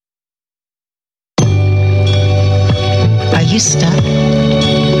you stuck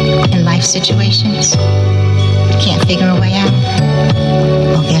in life situations? Can't figure a way out?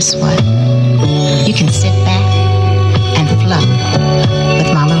 Well, guess what? You can sit back and flow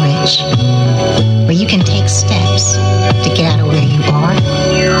with Mama Rich, where you can take steps to get out of where you are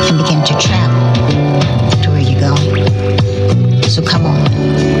and begin to travel to where you're going. So come on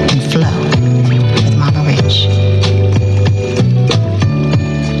and flow with Mama Rich.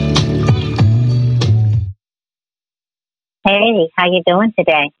 Hey, how you doing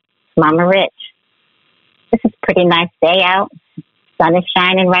today? Mama Rich. This is a pretty nice day out. Sun is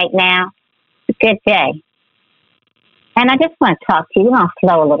shining right now. It's a good day. And I just want to talk to you. We're going to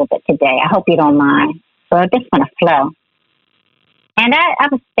flow a little bit today. I hope you don't mind. So I just want to flow. And I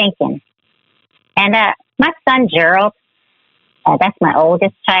was thinking, and my son Gerald, that's my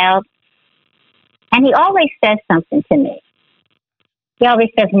oldest child, and he always says something to me. He always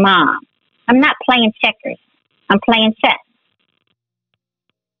says, Mom, I'm not playing checkers. I'm playing chess.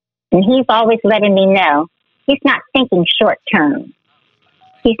 And he's always letting me know he's not thinking short term.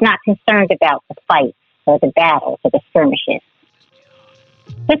 He's not concerned about the fights or the battles or the skirmishes.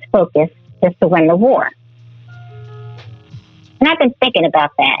 His focus is to win the war. And I've been thinking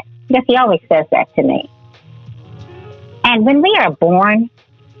about that because he always says that to me. And when we are born,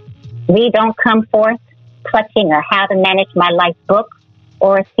 we don't come forth clutching a How to Manage My Life book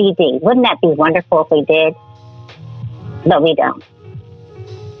or a CD. Wouldn't that be wonderful if we did? But we don't.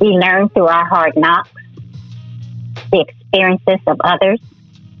 We learn through our hard knocks, the experiences of others,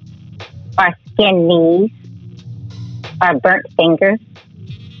 our skinned knees, our burnt fingers,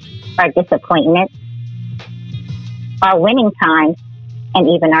 our disappointments, our winning times, and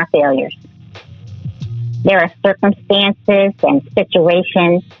even our failures. There are circumstances and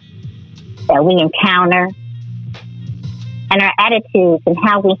situations that we encounter, and our attitudes and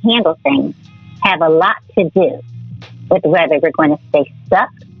how we handle things have a lot to do with whether we're going to stay stuck,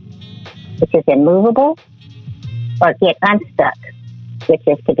 which is immovable, or get unstuck, which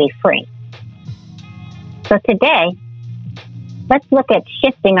is to be free. So today, let's look at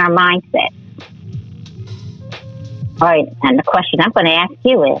shifting our mindset. All right, and the question I'm going to ask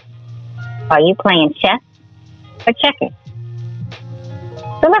you is, are you playing chess or checkers?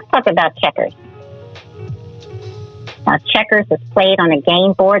 So let's talk about checkers. Now, checkers is played on a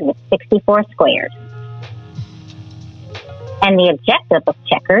game board with 64 squares. And the objective of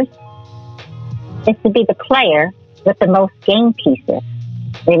checkers is to be the player with the most game pieces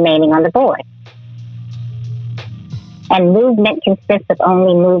remaining on the board. And movement consists of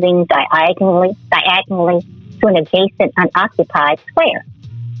only moving diagonally to an adjacent unoccupied square.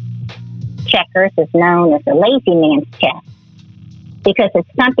 Checkers is known as the lazy man's chess because it's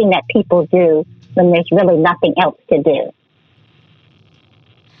something that people do when there's really nothing else to do.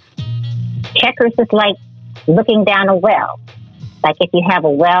 Checkers is like looking down a well. Like if you have a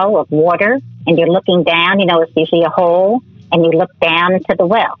well of water and you're looking down, it's usually a hole, and you look down into the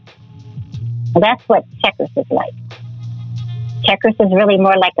well. Well, that's what checkers is like. Checkers is really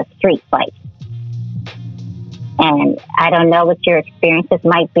more like a street fight. And I don't know what your experiences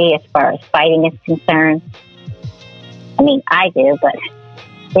might be as far as fighting is concerned. I mean, I do, but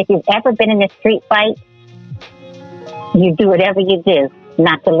if you've ever been in a street fight, you do whatever you do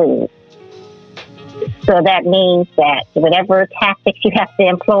not to lose. So that means that whatever tactics you have to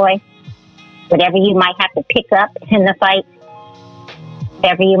employ, whatever you might have to pick up in the fight,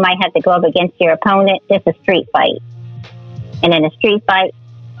 whatever you might have to go up against your opponent, it's a street fight. And in a street fight,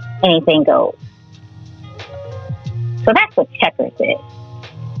 anything goes. So that's what checkers is.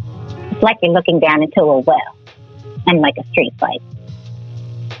 It's like you're looking down into a well and like a street fight.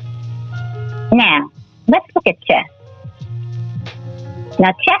 Now, let's look at chess.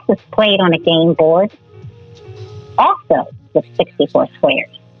 Now, chess is played on a game board, also with 64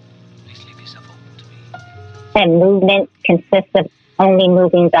 squares. And movement consists of only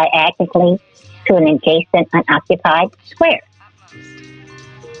moving diagonally to an adjacent unoccupied square.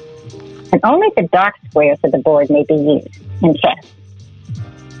 And only the dark squares of the board may be used in chess.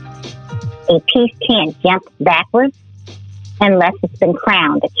 A piece can't jump backwards unless it's been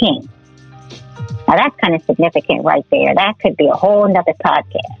crowned a king. Now that's kind of significant right there. That could be a whole nother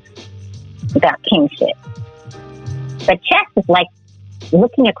podcast about kingship. But chess is like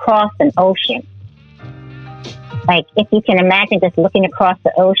looking across an ocean. Like if you can imagine just looking across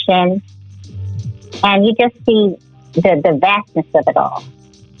the ocean and you just see the vastness of it all.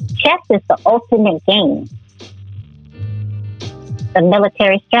 Chess is the ultimate game, the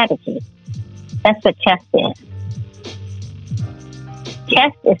military strategy. That's what chess is.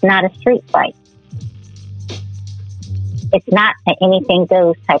 Chess is not a street fight. It's not an anything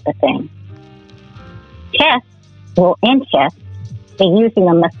goes type of thing. Chess Well, in chess, they're using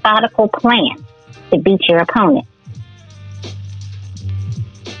a methodical plan to beat your opponent.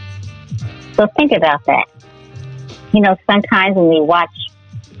 So think about that. Sometimes when we watch,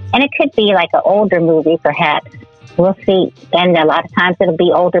 and it could be like an older movie perhaps, we'll see, and a lot of times it'll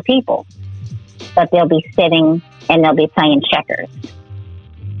be older people, but they'll be sitting and they'll be playing checkers.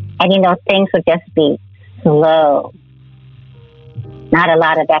 And things will just be slow. Not a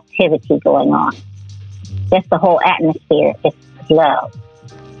lot of activity going on. Just the whole atmosphere is slow.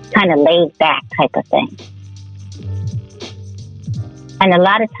 Kind of laid back type of thing. And a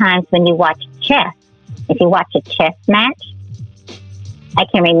lot of times when you watch chess, if you watch a chess match, I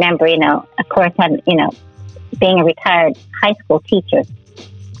can remember, of course, being a retired high school teacher,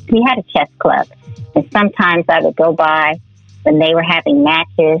 we had a chess club. And sometimes I would go by when they were having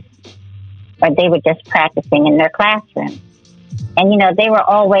matches or they were just practicing in their classroom. And, they were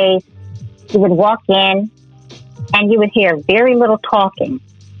always, you would walk in and you would hear very little talking.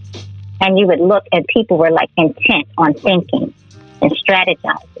 And you would look and people were like intent on thinking and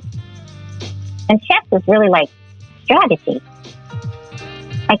strategizing. And chess is really like strategy.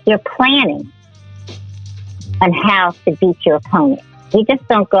 Like you're planning on how to beat your opponent. You just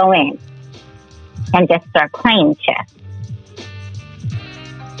don't go in and just start playing chess.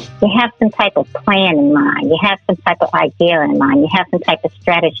 You have some type of plan in mind. You have some type of idea in mind. You have some type of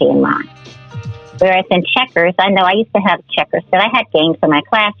strategy in mind. Whereas in checkers, I know I used to have checkers, but I had games in my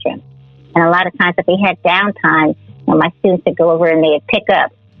classroom. And a lot of times if we had downtime, my students would go over and they'd pick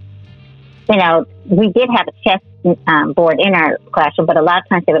up. We did have a chess board in our classroom, but a lot of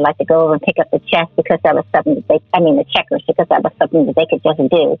times they would like to go over and pick up the chess because that was something that the checkers, because that was something that they could just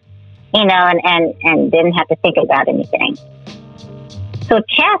do, and didn't have to think about anything. So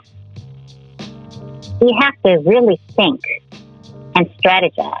chess, you have to really think and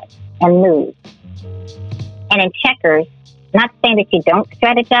strategize and move. And in checkers, not saying that you don't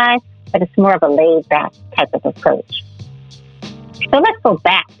strategize, but it's more of a laid-back type of approach. So let's go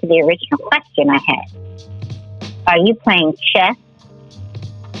back to the original question I had. Are you playing chess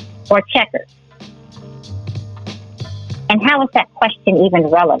or checkers? And how is that question even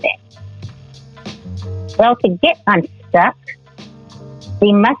relevant? Well, to get unstuck,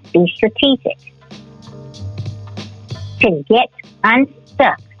 we must be strategic. To get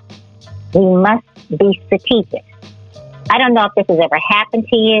unstuck, we must be strategic. I don't know if this has ever happened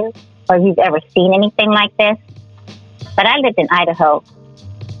to you or if you've ever seen anything like this, but I lived in Idaho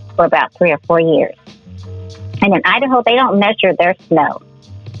for about 3 or 4 years. And in Idaho, they don't measure their snow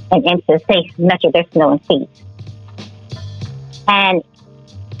in inches. They measure their snow in feet. And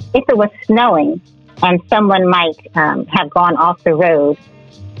if it was snowing and someone might have gone off the road,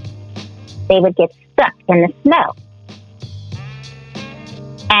 they would get stuck in the snow.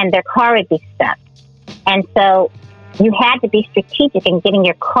 And their car would be stuck. And so you had to be strategic in getting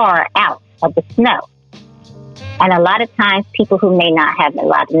your car out of the snow. And a lot of times people who may not have a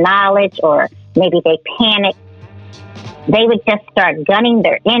lot of knowledge or maybe they panic, they would just start gunning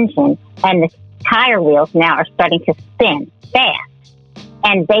their engine and the tire wheels now are starting to spin fast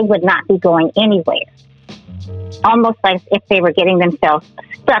and they would not be going anywhere. Almost like if they were getting themselves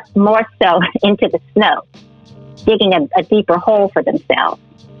stuck more so into the snow, digging a deeper hole for themselves.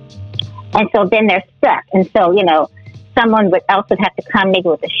 And so then they're stuck. And so, someone else would have to come maybe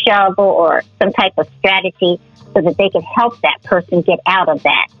with a shovel or some type of strategy so that they could help that person get out of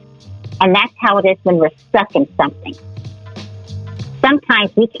that. And that's how it is when we're stuck in something.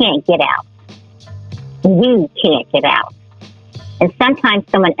 Sometimes we can't get out. We can't get out. And sometimes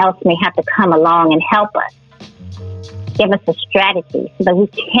someone else may have to come along and help us, give us a strategy so that we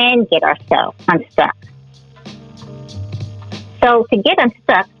can get ourselves unstuck. So to get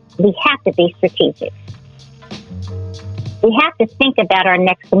unstuck, we have to be strategic. We have to think about our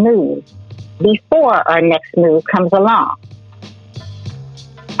next move before our next move comes along.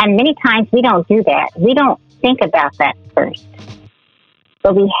 And many times we don't do that. We don't think about that first.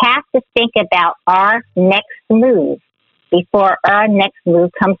 But we have to think about our next move before our next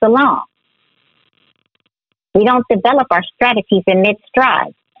move comes along. We don't develop our strategies in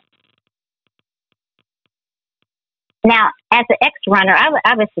mid-stride. Now, as an ex-runner,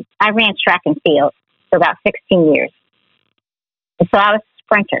 I ran track and field for about 16 years. And so I was a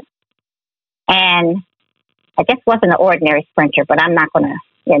sprinter. And I just wasn't an ordinary sprinter, but I'm not going to,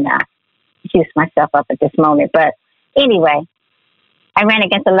 juice myself up at this moment. But anyway, I ran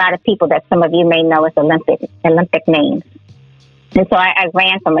against a lot of people that some of you may know as Olympic names. And so I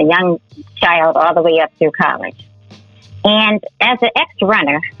ran from a young child all the way up through college. And as an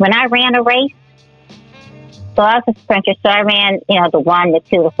ex-runner, when I ran a race, so I was a sprinter, so I ran, the 1, the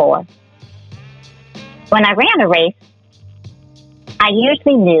 2, the 4. When I ran a race, I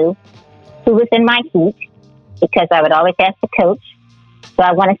usually knew who was in my heat because I would always ask the coach. So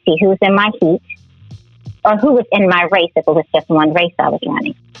I want to see who's in my heat or who was in my race if it was just one race I was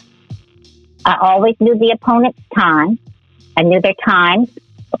running. I always knew the opponent's time. I knew their times,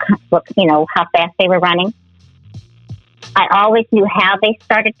 how fast they were running. I always knew how they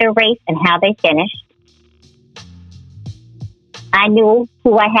started their race and how they finished. I knew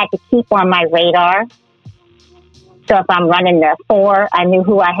who I had to keep on my radar. So if I'm running the 4, I knew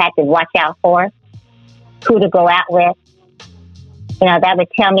who I had to watch out for, who to go out with. That would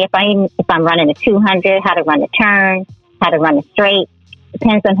tell me if I'm running a 200, how to run a turn, how to run a straight.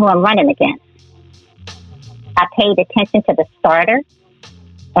 Depends on who I'm running against. I paid attention to the starter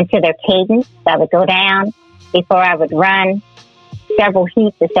and to their cadence. I would go down before I would run several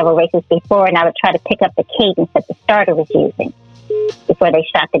heats or several races before, and I would try to pick up the cadence that the starter was using before they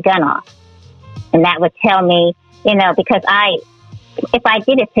shot the gun off. And that would tell me, because if I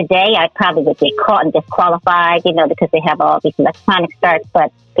did it today, I probably would get caught and disqualified, because they have all these electronic starts.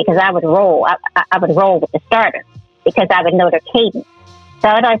 But because I would roll with the starter because I would know their cadence. So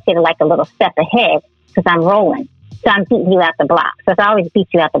I'd always get like a little step ahead because I'm rolling. So I'm beating you out the block. So I always beat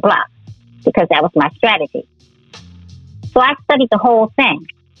you out the block because that was my strategy. So I studied the whole thing.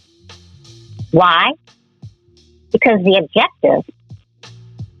 Why? Because the objective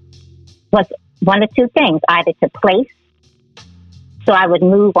was one of two things, either to place, so I would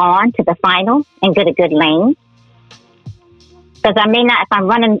move on to the final and get a good lane. Because I may not, if I'm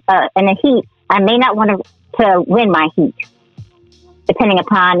running in a heat, I may not want to win my heat, depending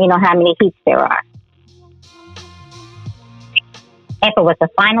upon, how many heats there are. If it was the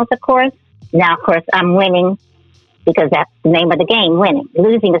finals, of course, now, of course, I'm winning because that's the name of the game, winning.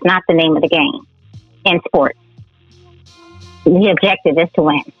 Losing is not the name of the game in sports. The objective is to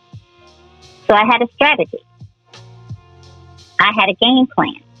win. So I had a strategy. I had a game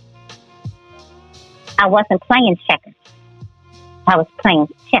plan. I wasn't playing checkers. I was playing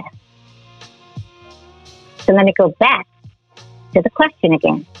chess. So let me go back to the question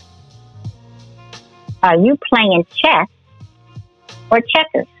again. Are you playing chess or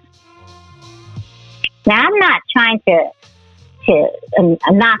checkers? Now, I'm not trying to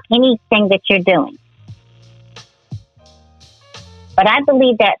knock anything that you're doing. But I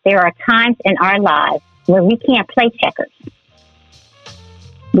believe that there are times in our lives where we can't play checkers.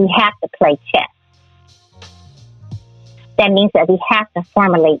 We have to play chess. That means that we have to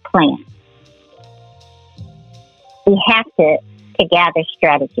formulate plans. We have to gather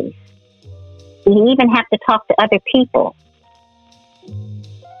strategies. We even have to talk to other people.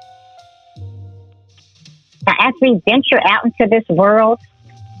 Now, as we venture out into this world,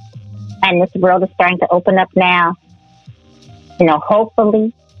 and this world is starting to open up now,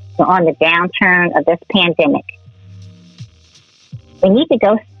 hopefully we're on the downturn of this pandemic. We need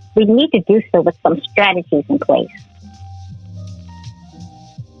to do so with some strategies in place.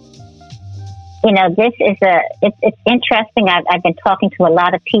 This is it's interesting. I've been talking to a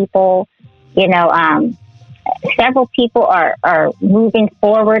lot of people. Several people are moving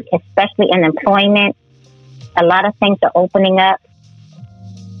forward, especially in employment. A lot of things are opening up.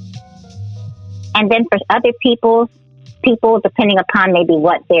 And then for other people, depending upon maybe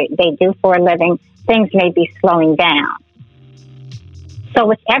what they do for a living, things may be slowing down. So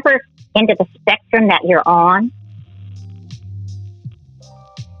whichever end of the spectrum that you're on,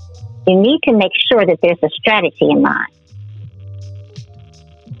 you need to make sure that there's a strategy in mind.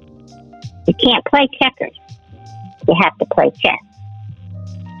 You can't play checkers. You have to play chess.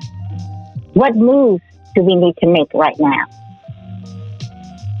 What moves do we need to make right now?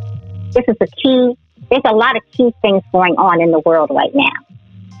 This is the key. There's a lot of key things going on in the world right now.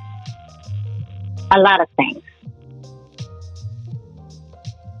 A lot of things.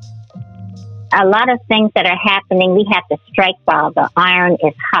 A lot of things that are happening, we have to strike while the iron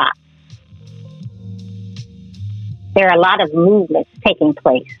is hot. There are a lot of movements taking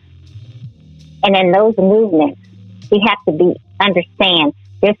place. And in those movements, we have to understand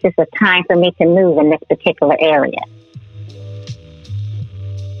this is a time for me to move in this particular area.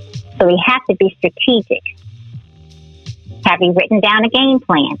 So we have to be strategic. Have you written down a game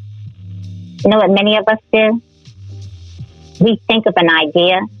plan? You know what many of us do? We think of an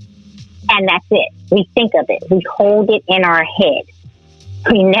idea, and that's it. We think of it. We hold it in our head.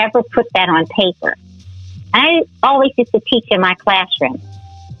 We never put that on paper. I always used to teach in my classroom.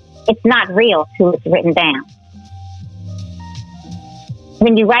 It's not real till it's written down.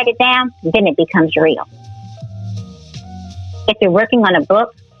 When you write it down, then it becomes real. If you're working on a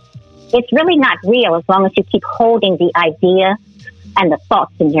book, it's really not real as long as you keep holding the idea and the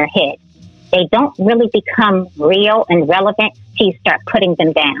thoughts in your head. They don't really become real and relevant till you start putting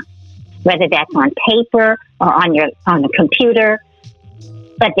them down, whether that's on paper or on the computer.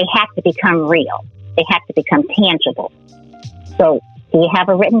 But they have to become real. They have to become tangible. So, do you have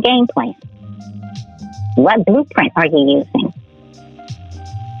a written game plan? What blueprint are you using?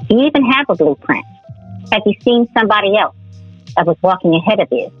 Do you even have a blueprint? Have you seen somebody else that was walking ahead of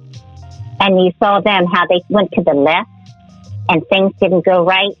you, and you saw them, how they went to the left and things didn't go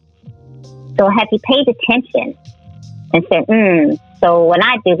right? So have you paid attention and said, so when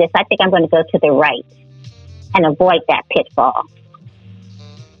I do this, I think I'm going to go to the right and avoid that pitfall?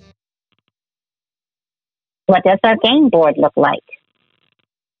 What does our game board look like?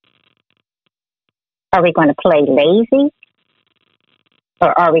 Are we going to play lazy,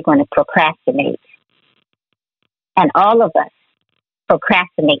 or are we going to procrastinate? And all of us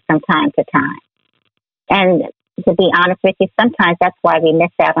procrastinate from time to time. And to be honest with you, sometimes that's why we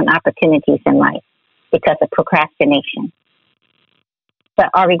miss out on opportunities in life, because of procrastination. But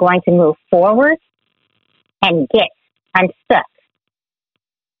are we going to move forward and get unstuck?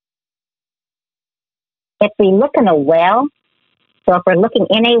 If we look in a well, so if we're looking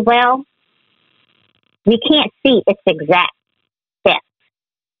in a well, we can't see its exact depth.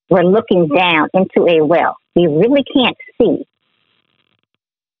 We're looking down into a well. We really can't see.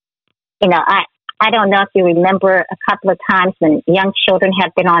 You know, I don't know if you remember a couple of times when young children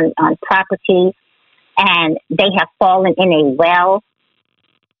have been on property and they have fallen in a well,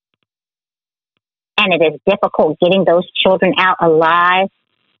 and it is difficult getting those children out alive,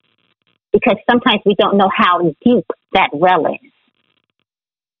 because sometimes we don't know how deep that well is,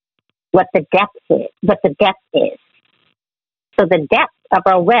 what the depth is. So the depth of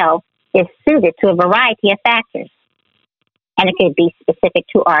our well is suited to a variety of factors. And it could be specific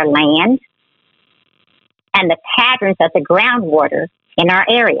to our land and the patterns of the groundwater in our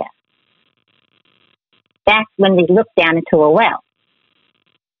area. That's when we look down into a well.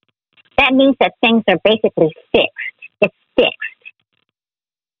 That means that things are basically fixed. It's fixed.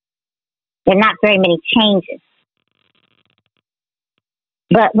 There are not very many changes.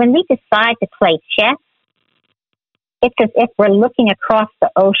 But when we decide to play chess, it's as if we're looking across the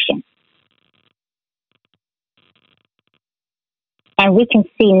ocean. And we can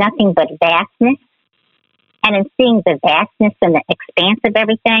see nothing but vastness. And in seeing the vastness and the expanse of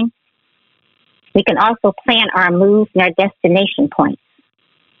everything, we can also plan our moves and our destination points.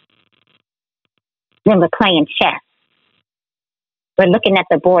 When we're playing chess, we're looking at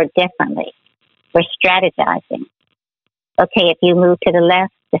the board differently. We're strategizing. Okay, if you move to the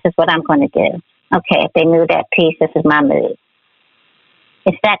left, this is what I'm going to do. Okay, if they move that piece, this is my move.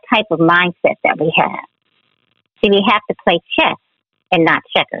 It's that type of mindset that we have. See, we have to play chess and not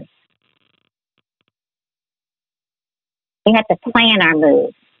checkers. We have to plan our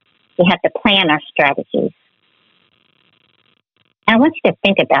moves. We have to plan our strategies. And I want you to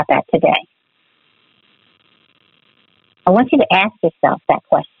think about that today. I want you to ask yourself that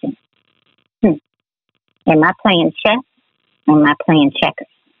question. Am I playing chess or am I playing checkers?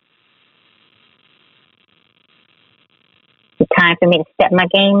 Is it time for me to step my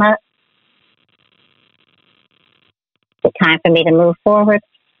game up? Is it time for me to move forward?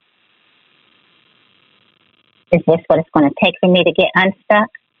 Is this what it's going to take for me to get unstuck?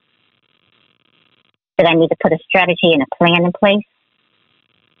 Did I need to put a strategy and a plan in place?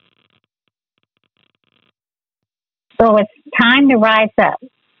 So it's time to rise up.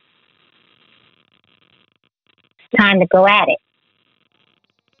 It's time to go at it.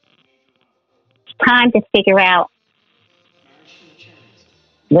 It's time to figure out,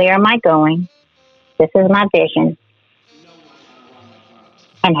 where am I going? This is my vision.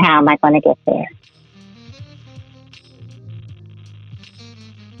 And how am I going to get there?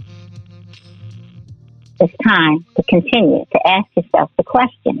 It's time to continue to ask yourself the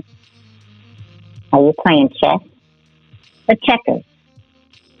question, are you playing chess or checkers?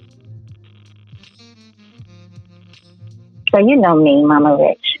 So you know me, Mama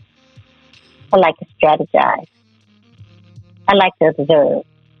Rich. I like to strategize. I like to observe.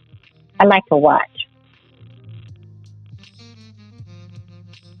 I like to watch.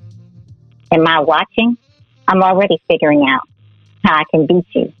 Am I watching? I'm already figuring out how I can beat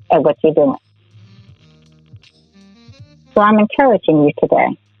you at what you're doing. So I'm encouraging you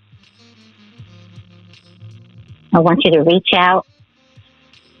today. I want you to reach out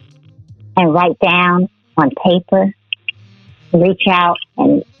and write down on paper. Reach out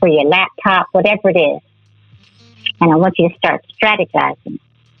and for your laptop, whatever it is. And I want you to start strategizing.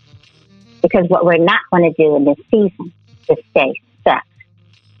 Because what we're not going to do in this season is stay stuck.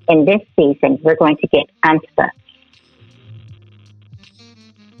 In this season, we're going to get unstuck.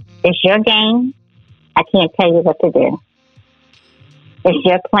 It's your game. I can't tell you what to do. It's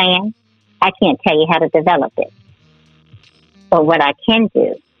your plan. I can't tell you how to develop it. But what I can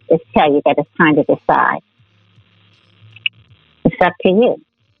do is tell you that it's time to decide. It's up to you.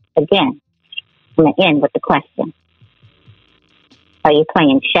 Again, I'm going to end with the question. Are you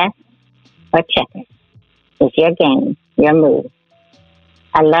playing chess or checkers? It's your game, your move.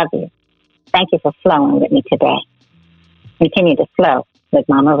 I love you. Thank you for flowing with me today. Continue to flow with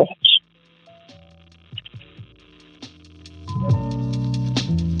Mama Rich.